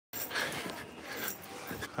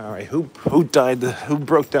All right, who died? Who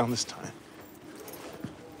broke down this time?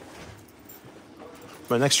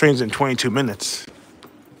 My next train's in 22 minutes.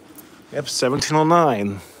 Yep,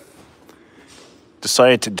 1709.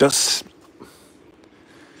 Decided to just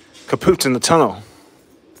kaput in the tunnel.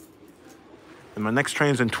 And my next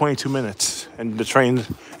train's in 22 minutes. And the train,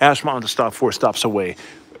 Ashmont is stopped 4 stops away.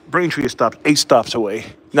 Braintree is stopped 8 stops away.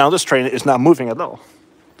 Now this train is not moving at all.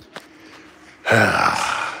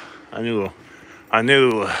 I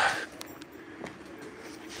knew.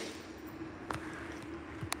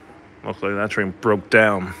 Looks like that train broke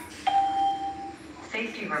down.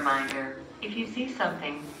 Safety reminder, if you see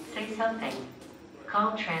something, say something.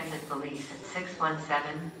 Call Transit Police at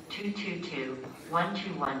 617-222-1212.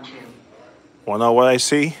 Wanna know what I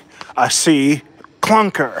see? I see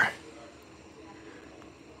clunker.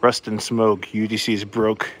 Rust and smoke, UDC is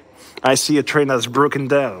broke. I see a train that's broken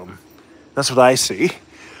down. That's what I see.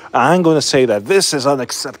 I'm going to say that this is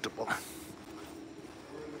unacceptable.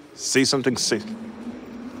 See something, see.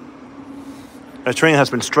 A train has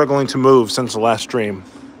been struggling to move since the last stream.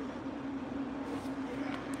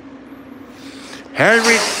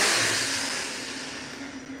 Henry.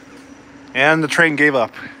 And the train gave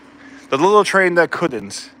up. The little train that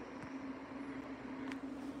couldn't.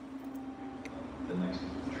 The next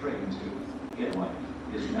train to get light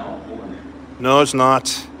is now aboard. No, it's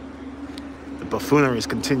not. The buffooneries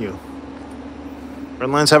continue. Red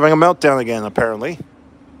Line's having a meltdown again, apparently.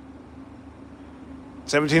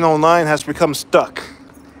 1709 has become stuck.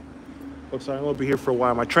 Looks like I'm going to be here for a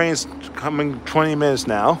while. My train's coming 20 minutes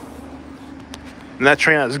now. And that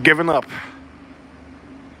train has given up.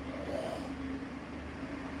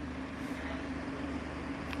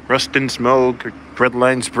 Rust and smoke, red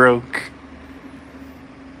lines broke.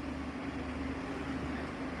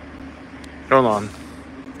 Hold on.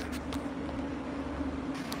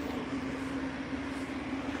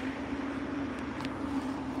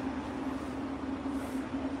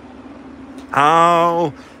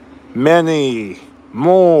 How many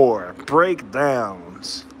more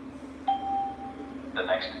breakdowns? The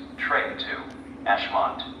next train to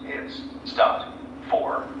Ashmont is stopped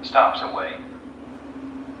 4 stops away.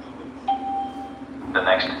 The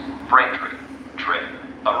next Braintree train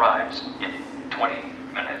arrives in 20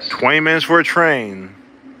 minutes. 20 minutes for a train.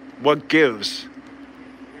 What gives?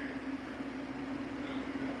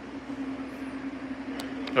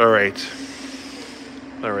 All right,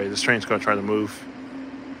 this train's gonna try to move.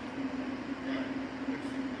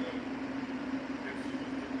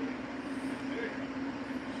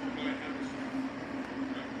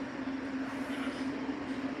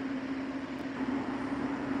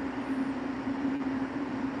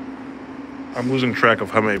 I'm losing track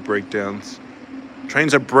of how many breakdowns.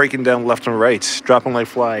 Trains are breaking down left and right, dropping like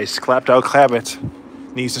flies. Clapped out Clabbit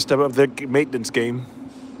needs to step up their maintenance game.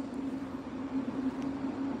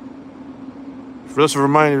 For those who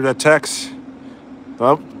remind you that tax,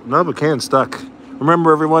 well, no, but can't stuck.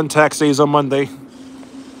 Remember, everyone, tax day is on Monday.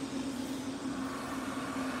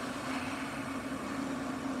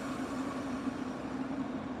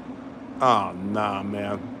 Oh, nah,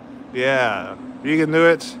 man. Yeah, you can do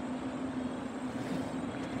it.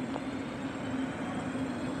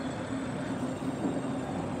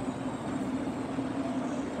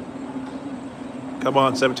 Come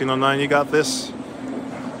on, 1709, you got this.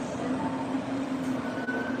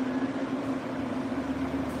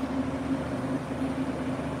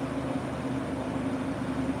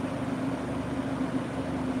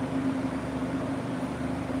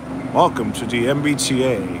 Welcome to the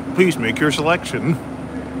MBTA. Please make your selection.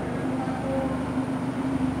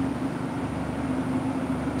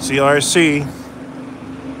 CRC.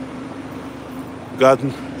 Got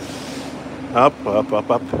up.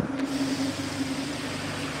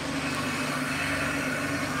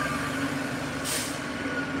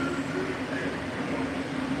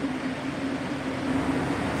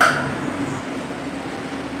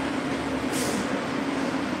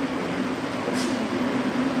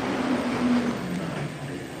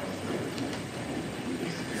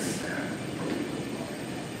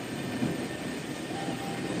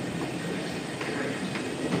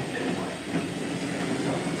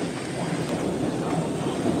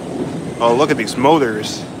 Oh, look at these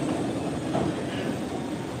motors.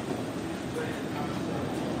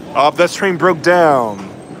 Oh, that train broke down.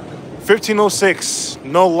 1506,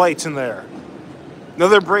 no lights in there.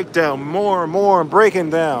 Another breakdown, more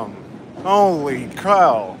breaking down. Holy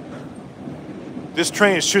cow. This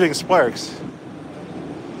train is shooting sparks.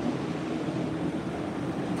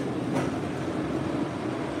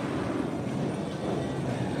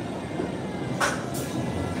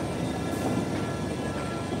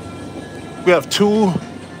 We have two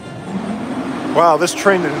Wow, this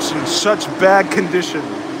train is in such bad condition.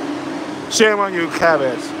 Shame on you,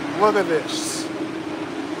 Cabot. Look at this.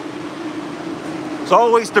 It's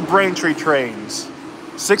always the Braintree trains.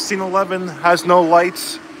 1611 has no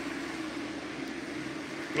lights.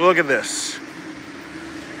 Look at this.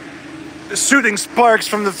 It's shooting sparks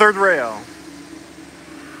from the third rail.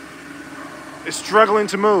 It's struggling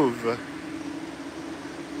to move.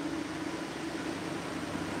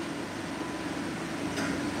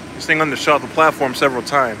 This thing undershot the platform several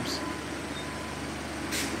times.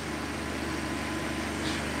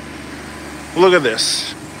 Look at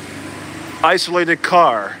this. Isolated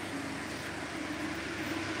car.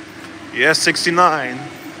 Yes, 69.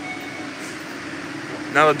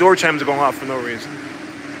 Now the door chimes are going off for no reason.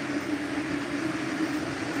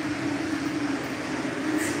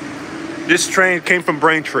 This train came from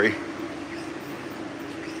Braintree.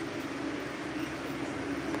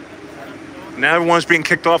 Now everyone's being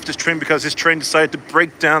kicked off this train because this train decided to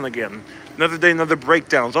break down again. Another day, another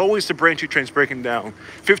breakdown. It's always the Braintree trains breaking down.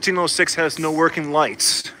 1506 has no working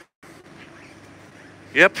lights.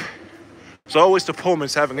 Yep. It's always the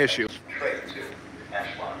Pullmans having issues. Train to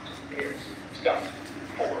Ashland is stopped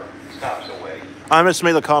 4 stops away. I just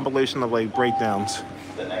made a compilation of like breakdowns.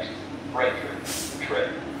 The next Braintree train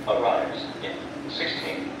arrives in 16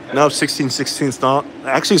 minutes. No, 1616 is not.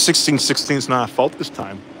 Actually, 1616 is not at fault this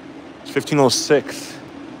time. It's 1506.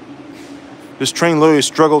 This train literally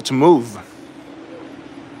struggled to move.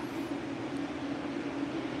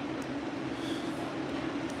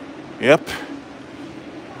 Yep.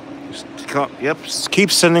 Just keep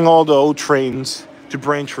sending all the old trains to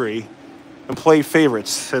Braintree and play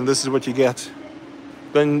favorites, and this is what you get.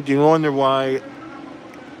 Then you wonder why.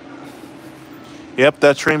 Yep,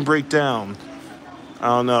 that train breakdown. I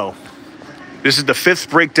don't know. This is the 5th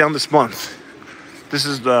breakdown this month. This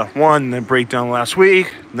is the one that breakdown last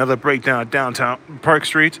week. Another breakdown at downtown Park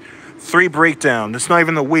Street. 3 breakdown. It's not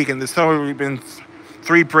even a week, and there's already been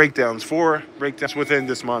 3 breakdowns. 4 breakdowns within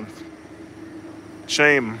this month.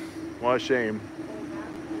 Shame. What a shame.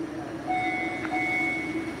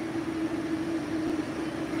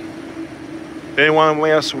 They want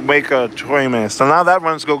to us wake 20 minutes. So now that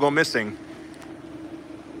run's go missing.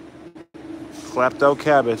 Clapped out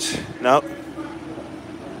cabbage. Nope.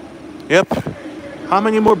 Yep. How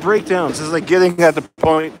many more breakdowns? This is like getting at the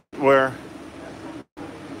point where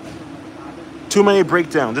too many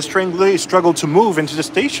breakdowns. This train literally struggled to move into the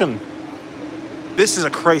station. This is a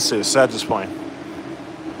crisis at this point.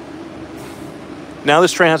 Now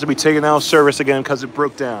this train has to be taken out of service again because it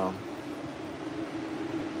broke down.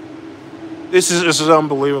 This is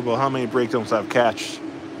unbelievable how many breakdowns I've catched.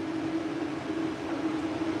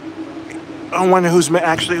 I wonder who's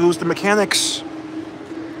the mechanics.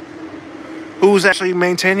 Who's actually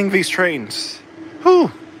maintaining these trains?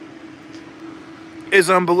 Who?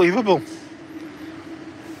 Is unbelievable.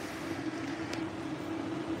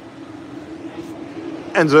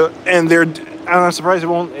 I'm surprised they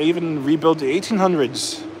won't even rebuild the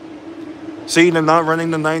 1800s. See, they're not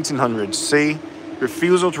running the 1900s. See,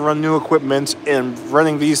 refusal to run new equipment and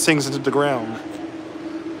running these things into the ground.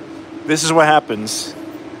 This is what happens.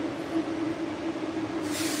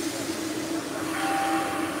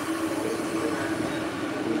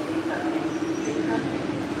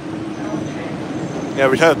 Yeah,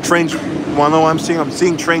 we have trains. Wanna know what I'm seeing? I'm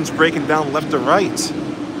seeing trains breaking down left to right.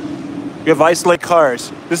 We have isolated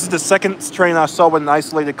cars. This is the second train I saw with an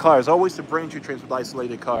isolated car. It's always the Braintree trains with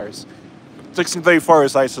isolated cars. 1634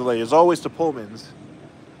 is isolated. It's always the Pullmans.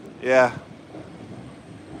 Yeah.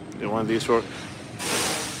 One of these short.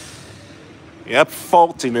 Yep,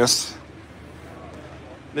 faultiness.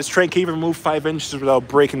 This train can't even move 5 inches without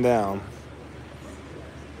breaking down.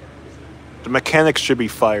 The mechanics should be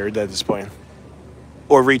fired at this point.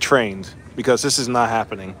 Or retrained. Because this is not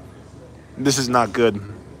happening. This is not good.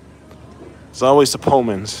 It's always the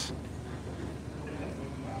Pullmans.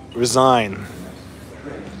 Resign.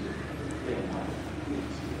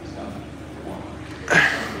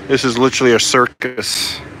 This is literally a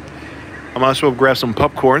circus. I might as well grab some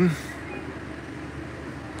popcorn.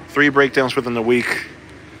 3 breakdowns within a week.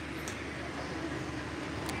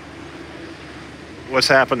 What's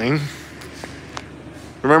happening?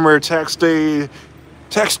 Remember, tax day.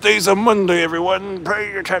 Tax day's a Monday, everyone.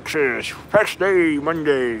 Pay your taxes. Tax day,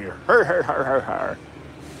 Monday. Har, har, har, har, har.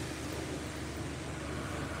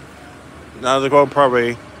 Now they're going to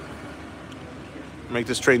probably make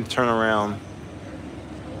this train turn around.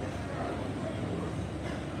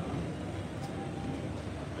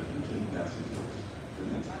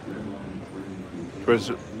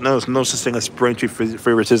 There's no such thing as Braintree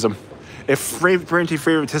favoritism. If Braintree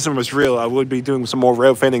favoritism was real, I would be doing some more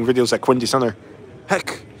rail fading videos at Quincy Center.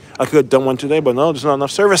 Heck, I could have done one today, but no, there's not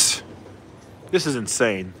enough service. This is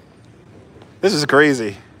insane. This is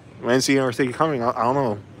crazy. When's the NCRT coming? I don't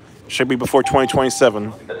know. Should be before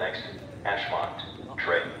 2027. The next Ashmont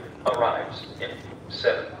train arrives in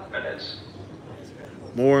 7 minutes.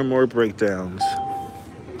 More and more breakdowns.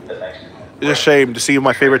 The next It's a shame to see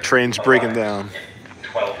my favorite trains breaking down.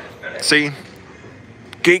 12 minutes. See?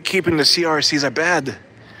 Gatekeeping the CRCs are bad.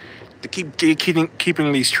 To keep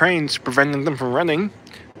keeping these trains, preventing them from running,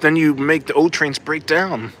 then you make the old trains break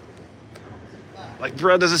down. Like,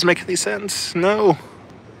 bruh, does this make any sense? No.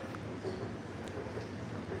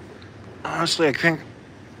 Honestly, I think,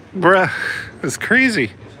 bruh, it's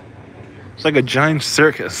crazy. It's like a giant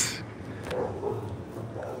circus.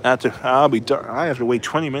 I have to wait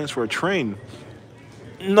 20 minutes for a train.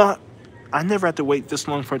 I never had to wait this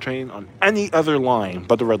long for a train on any other line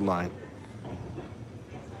but the red line.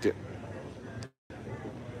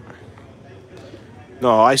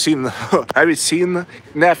 No, have you seen the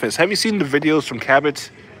Nefis? Have you seen the videos from Cabot?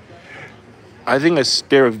 I think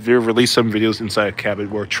they released some videos inside Cabot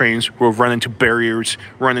where trains will run into barriers,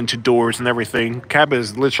 run into doors and everything. Cabot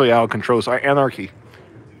is literally out of control. It's like anarchy.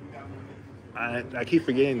 I keep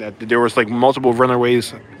forgetting that there was like multiple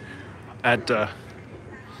runaways at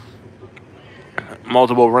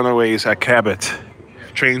Cabot.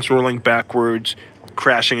 Trains rolling backwards,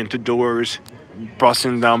 crashing into doors,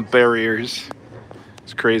 busting down barriers.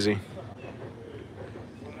 It's crazy.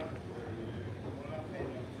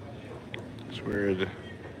 It's weird.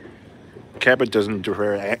 Cabot doesn't do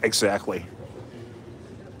it exactly.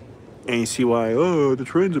 And you see why, the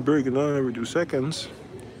trains are breaking down every 2 seconds.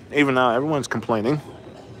 Even now, everyone's complaining.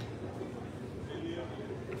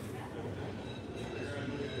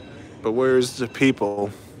 But where's the people?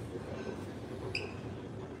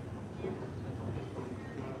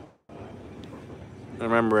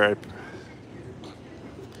 Remember,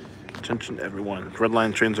 attention everyone. Red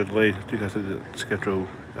line trains are delayed because of the schedule.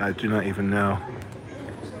 I do not even know.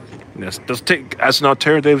 Yes, as an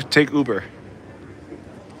alternative, take Uber.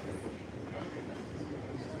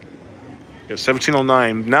 Yeah,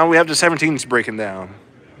 1709. Now we have the 17s breaking down.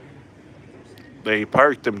 They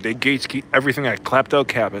parked them. They gatekeep everything at clapped out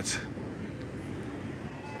Cabot.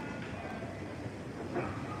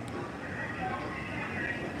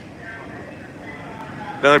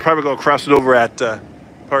 Then they're probably going to cross it over at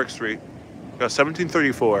Park Street. Got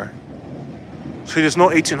 1734. See, there's no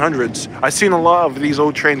 1800s. I've seen a lot of these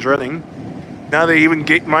old trains running. Now they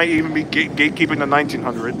might even be gatekeeping the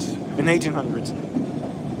 1900s and 1800s.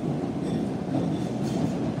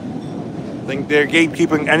 I think they're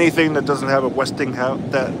gatekeeping anything that doesn't have a Westinghouse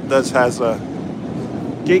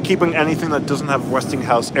gatekeeping anything that doesn't have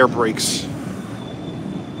Westinghouse air brakes.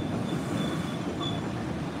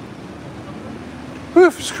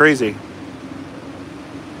 Woof, it's crazy.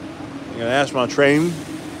 You got an Ashmont train,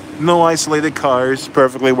 no isolated cars,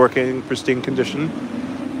 perfectly working, pristine condition.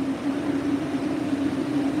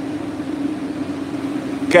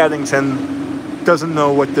 Caddington doesn't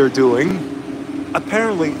know what they're doing.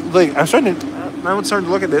 Apparently, I'm starting to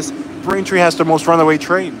look at this. Braintree has the most runaway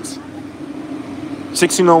trains.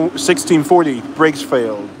 1640, brakes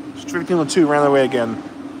failed. 1502 ran away again.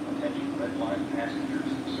 Attention red line passengers,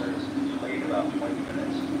 service delayed about 20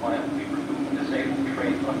 minutes. While we remove disabled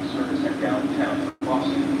train from service at downtown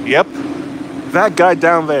crossing. Yep, that guy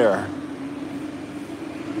down there.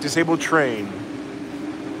 Disabled train.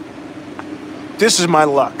 This is my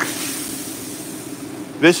luck.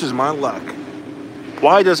 This is my luck.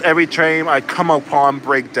 Why does every train I come upon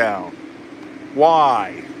break down?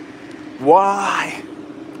 Why? Why?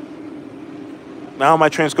 Now my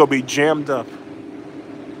train's gonna be jammed up.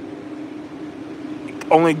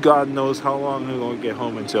 Only God knows how long I'm gonna get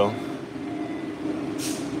home until.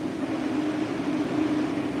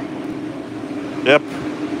 Yep.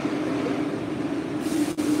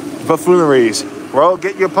 Buffooneries. Well,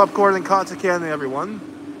 get your popcorn and cotton candy, everyone.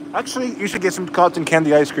 Actually, you should get some cotton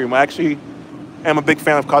candy ice cream. I actually am a big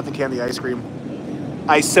fan of cotton candy ice cream.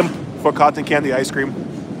 I simp for cotton candy ice cream.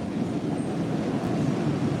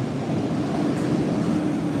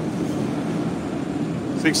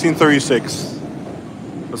 $16.36.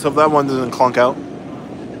 Let's hope that one doesn't clunk out.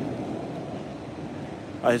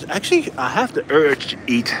 I have the urge to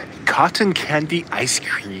eat cotton candy ice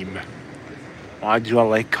cream. Why do I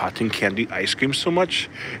like cotton candy ice cream so much?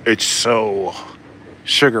 It's so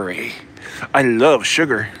sugary. I love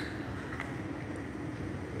sugar.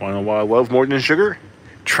 Wanna know what I love more than sugar?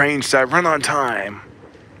 Trains that run on time.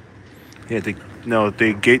 Yeah, they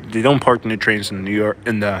don't park the trains in the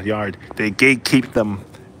yard. They gatekeep them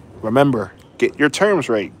Remember, get your terms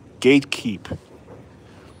right. Gatekeep.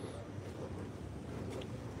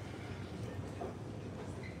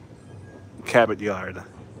 Cabot Yard.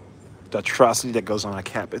 The atrocity that goes on at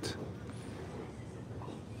Cabot.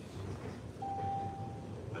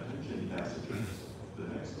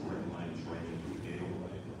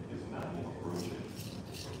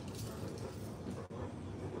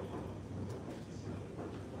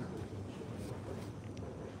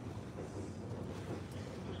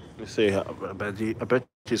 Let's see. I bet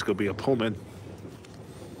she's gonna be a Pullman.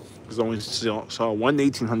 Because I only saw one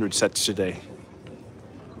 1800 sets today.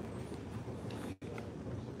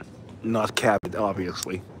 Not Cabot,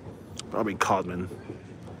 obviously. Probably Codman.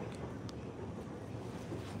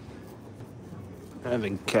 I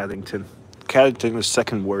think Caddington. Caddington is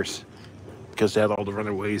second worst because they had all the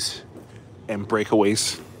runaways and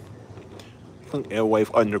breakaways. I think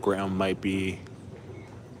Alewife Underground might be.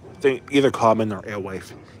 I think either Common or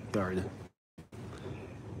Alewife Yard.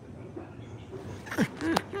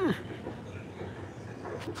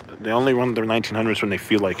 They only run their 1900s when they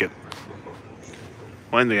feel like it.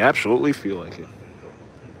 When they absolutely feel like it.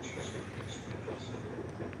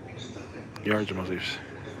 Yards and Mothers.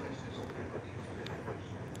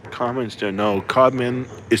 Common's there. No, Codman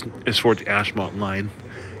is for the Ashmont line.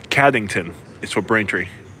 Caddington is for Braintree.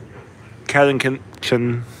 Caddington.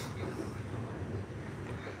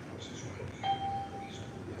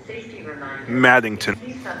 Safety reminder. Maddington. If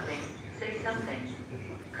you see something, say something.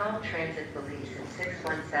 Call Transit Police at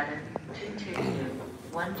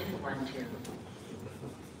 617-222-1212.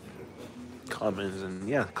 Commons and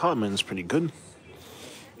yeah, Commons pretty good.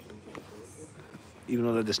 Even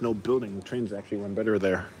though there's no building, the trains actually run better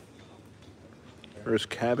there. Whereas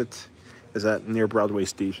Cabot is at near Broadway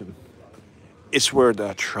Station. It's where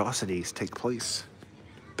the atrocities take place.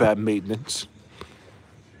 Bad maintenance.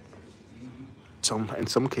 In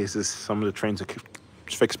some cases, some of the trains are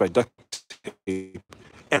fixed by duct tape.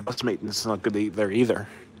 And bus maintenance is not good there either.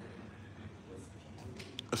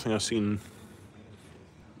 I think I've seen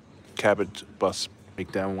Cabot bus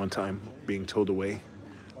break down one time, being towed away.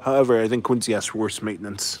 However, I think Quincy has worse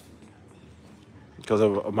maintenance because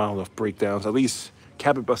of the amount of breakdowns. At least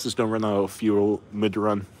Cabot buses don't run out of fuel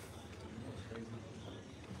mid-run.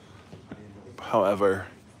 However,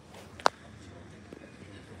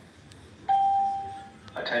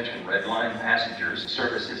 Attention Red Line passengers,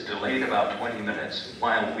 service is delayed about 20 minutes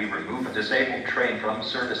while we remove a disabled train from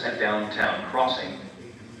service at downtown crossing.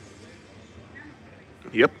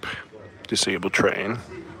 yep, disabled train.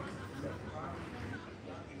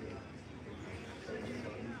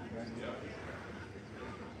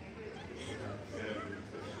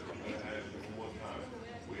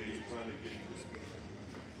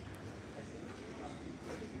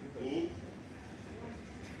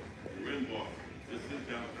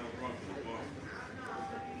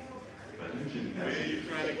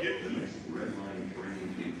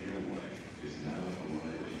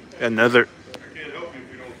 Another.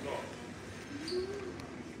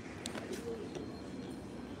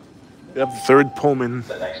 Yep, third Pullman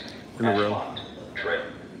The next in a row. Ashmont train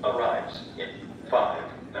arrives in 5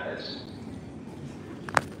 minutes.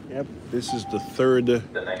 Yep, this is the third The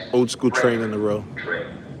next old school train in a row. train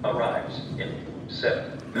arrives in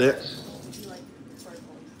 7 minutes.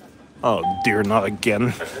 Oh dear, not again.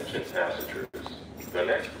 Attention passengers, the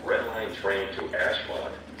next Red Line train to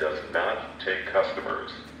Ashmont does not take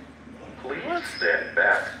customers. Please stand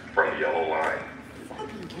back from the yellow line.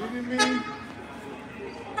 Fucking kidding me?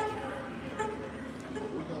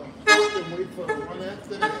 We're gonna fucking wait for the one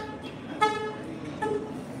after that.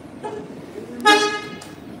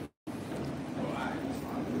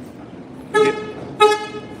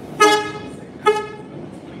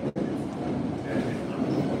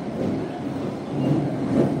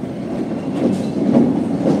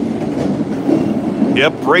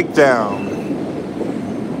 Yep, breakdown.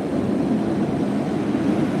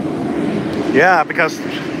 Yeah, because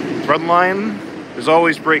Red Line is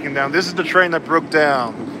always breaking down. This is the train that broke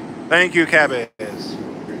down. Thank you, Cabot.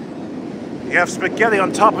 You have spaghetti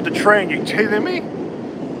on top of the train. You kidding me?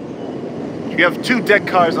 You have 2 dead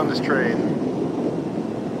cars on this train.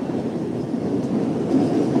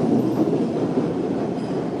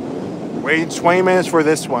 Wait 20 minutes for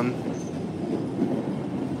this one.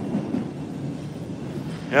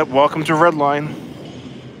 Yep, welcome to Red Line.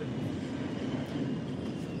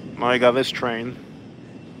 Now I got this train.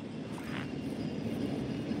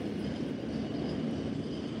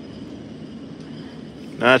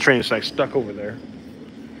 Now that train is like stuck over there.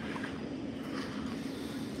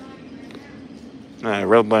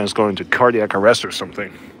 Red Line is going to cardiac arrest or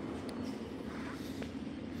something.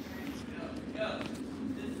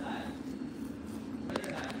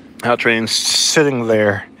 That train's sitting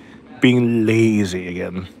there, being lazy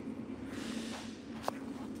again.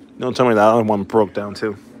 Don't tell me that other one broke down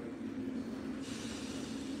too.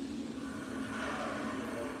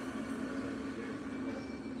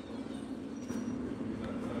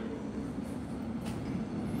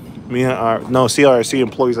 Me and our no CRC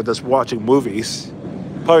employees are just watching movies,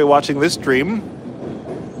 probably watching this stream.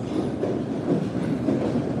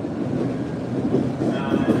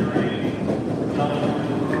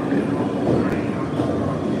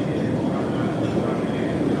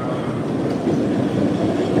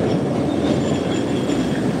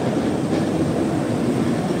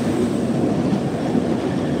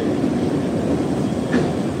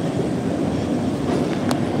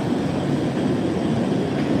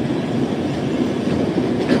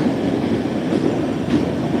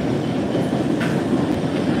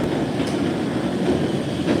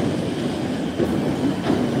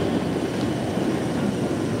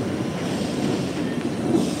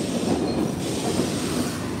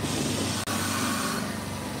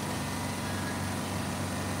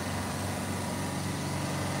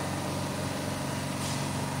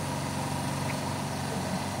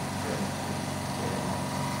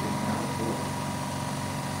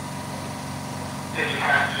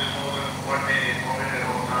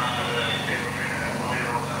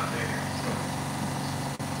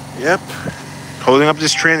 Yep, holding up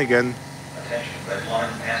this train again. Attention, red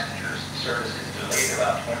line passengers. Service is delayed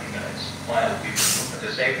about 20 minutes. Line will be removed. A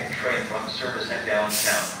disabled train from service at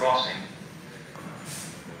downtown crossing.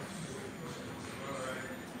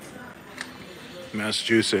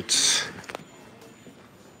 Massachusetts.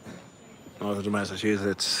 North of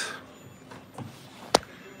Massachusetts.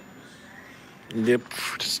 Yep.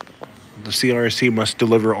 The CRC must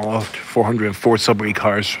deliver all 404 subway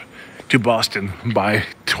cars to Boston by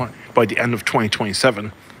the end of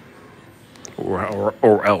 2027,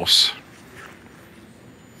 or else,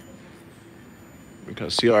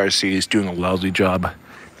 because CRC is doing a lousy job.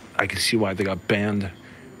 I can see why they got banned,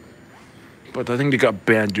 but I think they got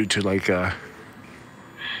banned due to like Stay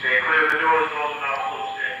clear of the doors, those are now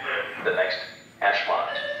closed. Stay clear. The next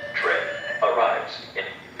Ashmont train arrives in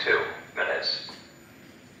 2 minutes.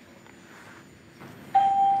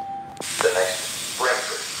 The next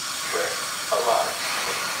Brentford train arrives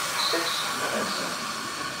in 6 minutes.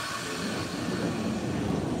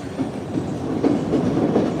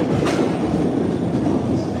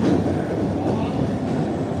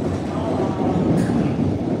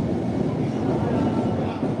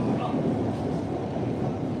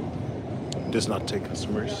 does not take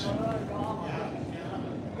customers.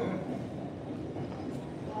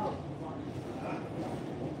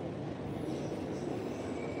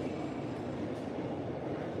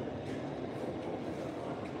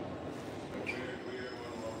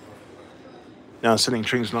 Now sending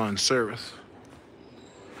trains not in service.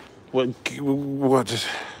 What?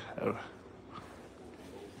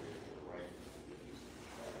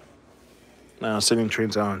 Now sending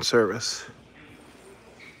trains out in service.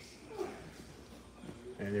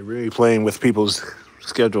 And they're really playing with people's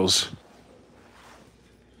schedules.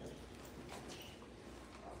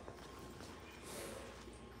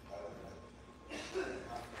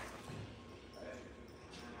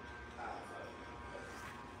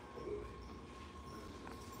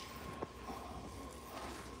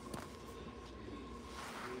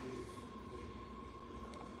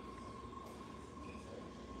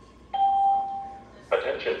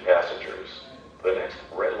 Attention passengers, the next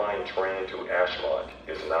Red Line train to Ashmont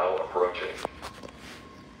is now approaching.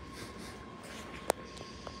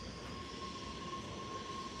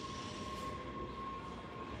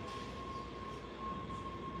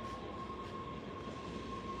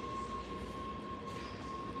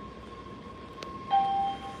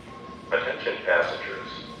 Attention passengers,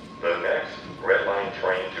 the next Red Line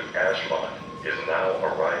train to Ashmont is now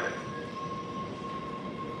arriving.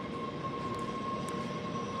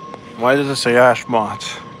 Why does it say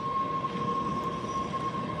Ashmont?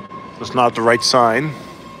 It's not the right sign.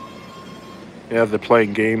 Yeah, they're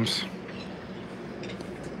playing games.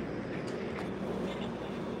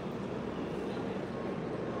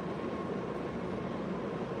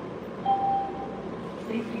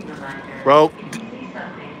 Well,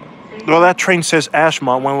 that train says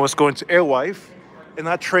Ashmont when it was going to Alewife, and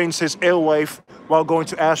that train says Alewife while going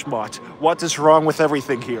to Ashmont. What is wrong with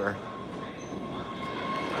everything here?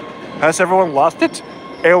 Has everyone lost it?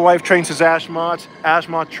 Alewife train says Ashmont.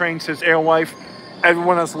 Ashmont train says Alewife.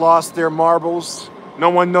 Everyone has lost their marbles. No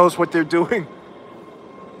one knows what they're doing.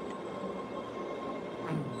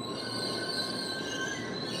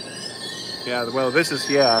 Yeah, well, this is,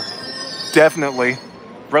 yeah, definitely.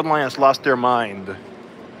 Red Line has lost their mind.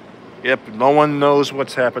 Yep, no one knows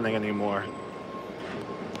what's happening anymore.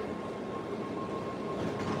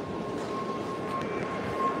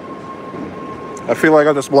 I feel like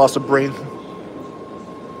I just lost a brain.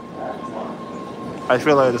 I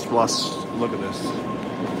feel like I just lost. Look at this.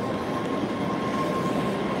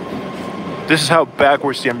 This is how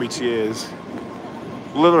backwards the MBTA is.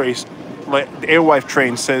 Literally, like the Airwife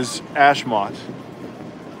train says Ashmont.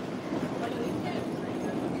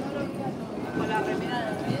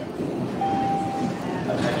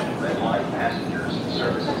 Attention red line passengers.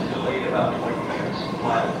 Service is delayed about 20 minutes.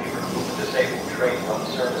 Flyover removed disabled train from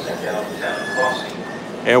service at downtown crossing.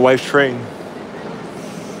 Airwife train.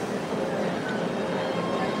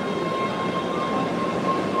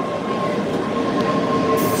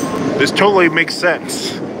 This totally makes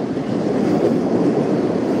sense.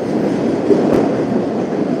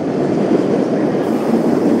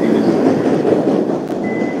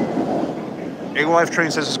 Airwife train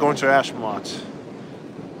says it's going to Ashmont.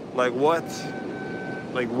 Like what?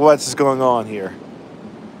 Like what's going on here?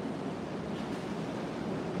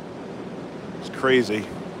 It's crazy.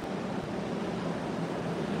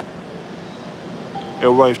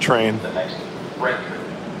 Airwife train. The next Brentford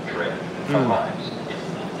train arrives in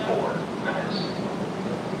 4 minutes.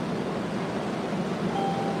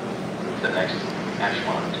 The next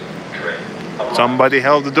Ashmont train arrives. Somebody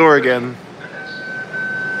held the door again.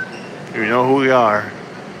 Minutes. You know who we are.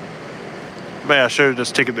 Man, I should have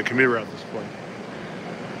just taken the commuter out at this point.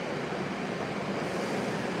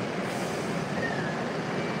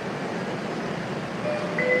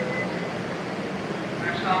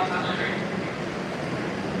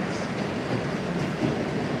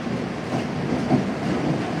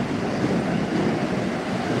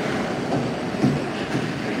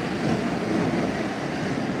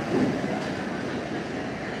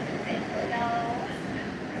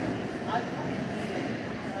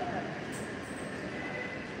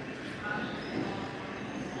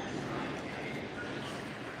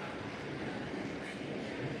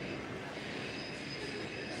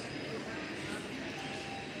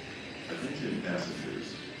 Attention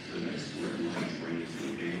passengers, the next regular train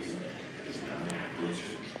to Gainesville is now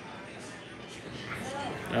approaching.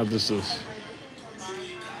 Now this is...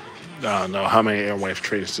 I don't know how many Airwife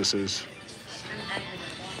trains this is.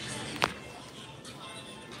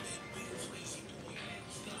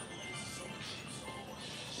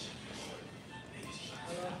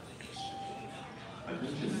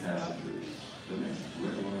 Attention passengers, the next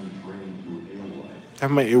regular train to Airline. How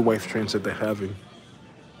many Airwife trains are they having?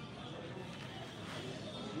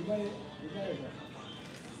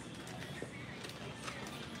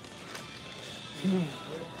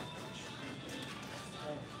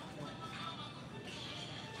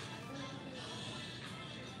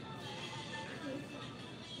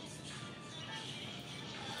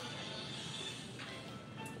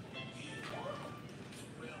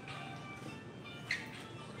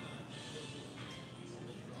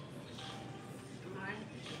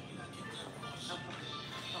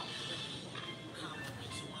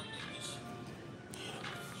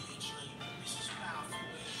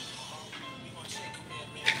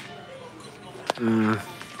 I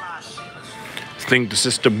think the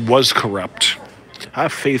system was corrupt. I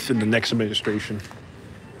have faith in the next administration.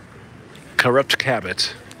 Corrupt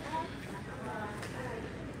Cabot.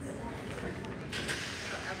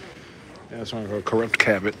 Yeah, that's what I'm going to corrupt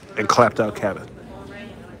Cabot and clapped out Cabot.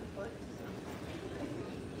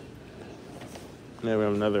 Now we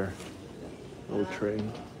have another old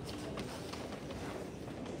train.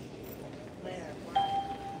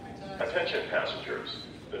 Attention passengers,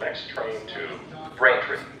 the next train to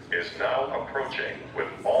Braintree is now approaching with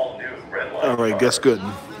all new red line All right, cars. guess good.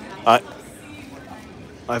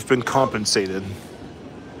 I've been compensated.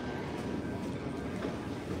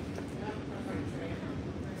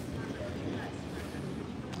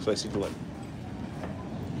 So I see the light.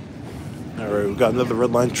 All right, we got another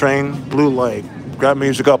red line train. Blue light. That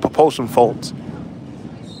means we got propulsion faults.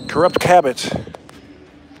 Corrupt Cabot.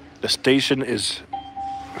 The station is...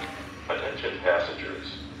 Attention passengers,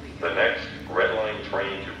 the next red line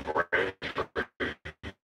train to Braintree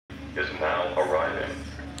is now arriving.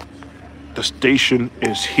 The station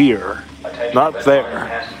is here, Attention not red there. line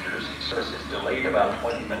passengers. Service is delayed about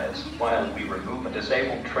 20 minutes while we remove a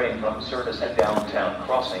disabled train from service at downtown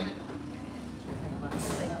crossing.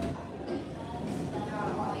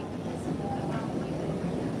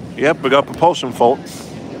 Yep, we got propulsion fault.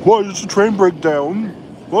 Why does the train break down?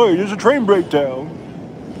 Why does the train break down?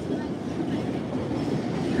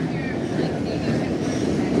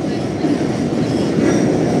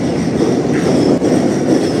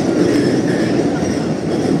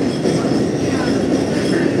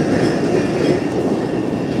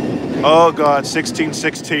 Oh God,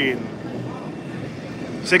 1616.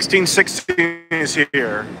 1616 is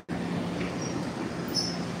here.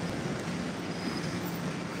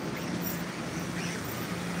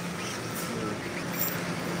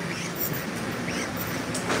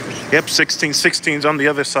 Yep, 1616's on the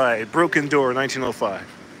other side. Broken door, 1905.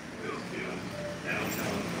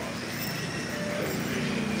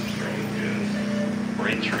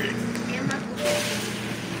 Braintree.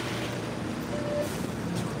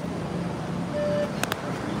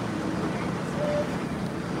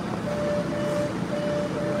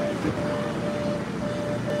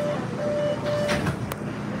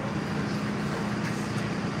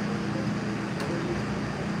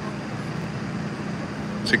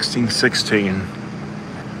 1616.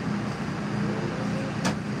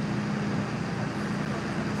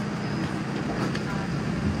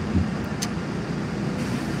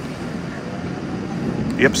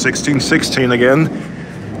 Yep, 1616 again.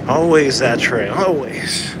 Always that train,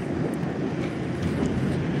 always.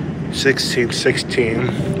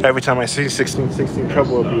 1616. Every time I see 1616,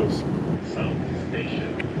 trouble abuse.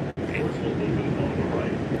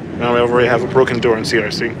 Now we already have a broken door in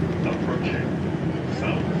CRC.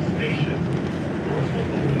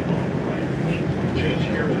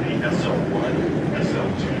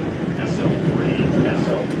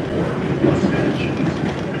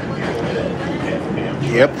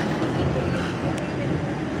 Yep.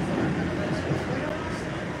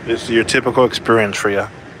 This is your typical experience for you.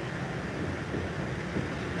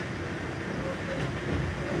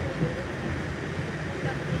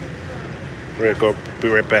 We're gonna go be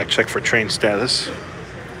right back, check for train status.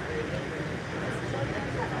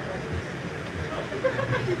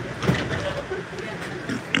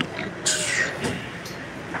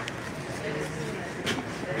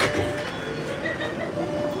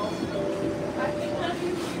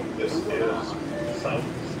 This is South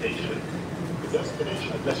Station. The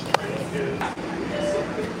destination of this train is...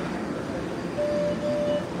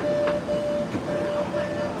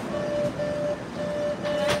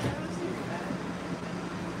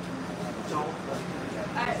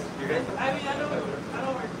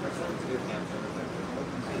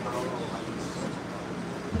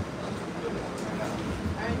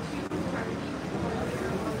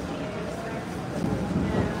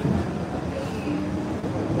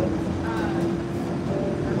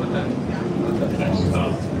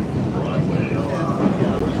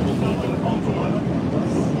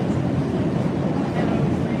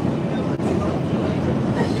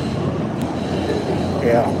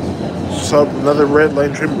 Yeah. So another red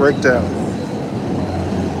line train breakdown.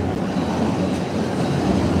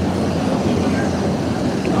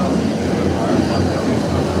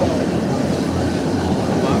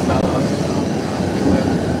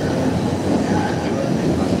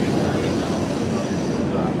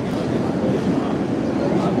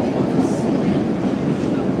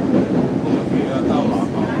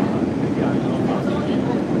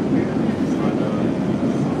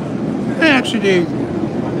 Actually,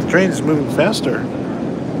 the train is moving faster.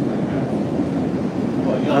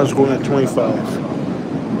 I was going at 25.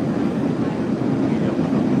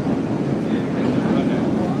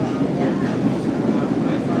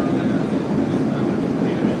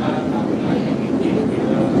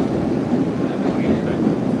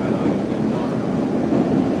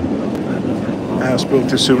 I spoke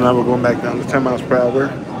too soon. Now we're going back down to 10 miles per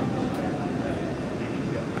hour.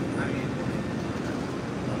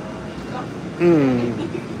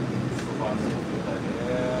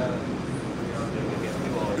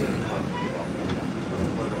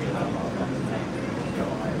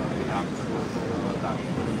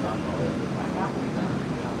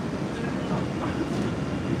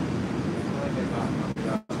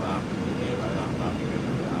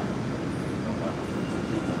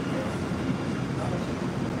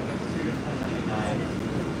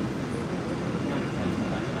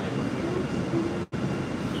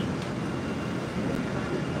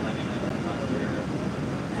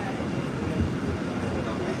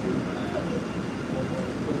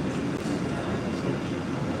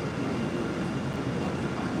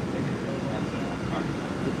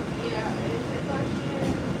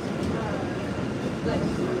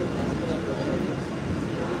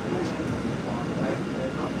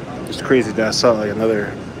 It's crazy that I saw like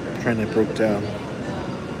another train that broke down.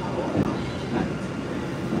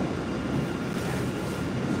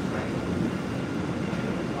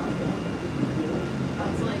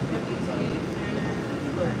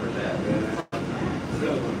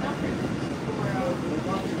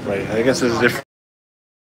 Right, I guess there's a different